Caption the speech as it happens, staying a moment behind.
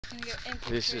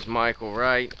This is Michael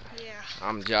Wright. Yeah.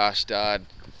 I'm Josh Dodd.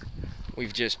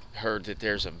 We've just heard that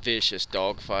there's a vicious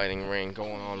dogfighting ring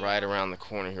going on right around the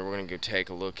corner here. We're going to go take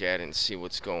a look at it and see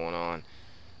what's going on.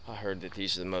 I heard that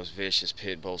these are the most vicious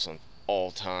pit bulls on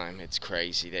all time. It's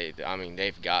crazy.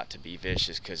 They've got to be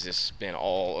vicious because this has been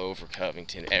all over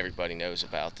Covington. Everybody knows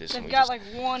about this. They've got like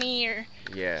one ear.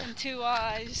 Yeah. And two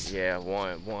eyes. Yeah,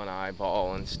 one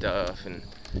eyeball and stuff, and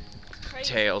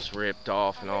Crazy. tails ripped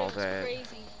off and all It's that.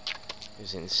 crazy.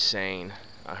 Is insane.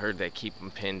 I heard they keep them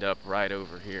pinned up right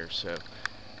over here, so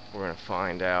we're gonna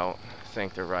find out. I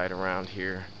think they're right around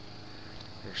here.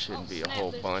 There should be a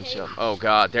whole bunch of them. Oh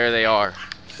God, there they are.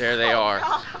 There they are.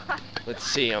 God. Let's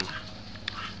see them.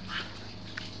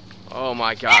 Oh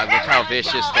my God, look how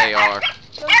vicious they are.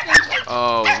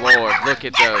 Oh Lord, look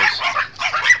at those.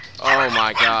 Oh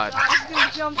my God.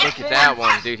 Look at that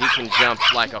one, dude. He can jump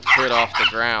like a foot off the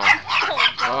ground.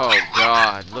 Oh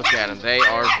God, look at them. They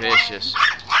are vicious.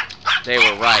 They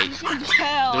were right.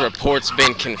 The report's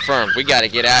been confirmed. We got to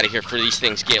get out of here before these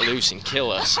things get loose and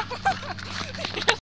kill us.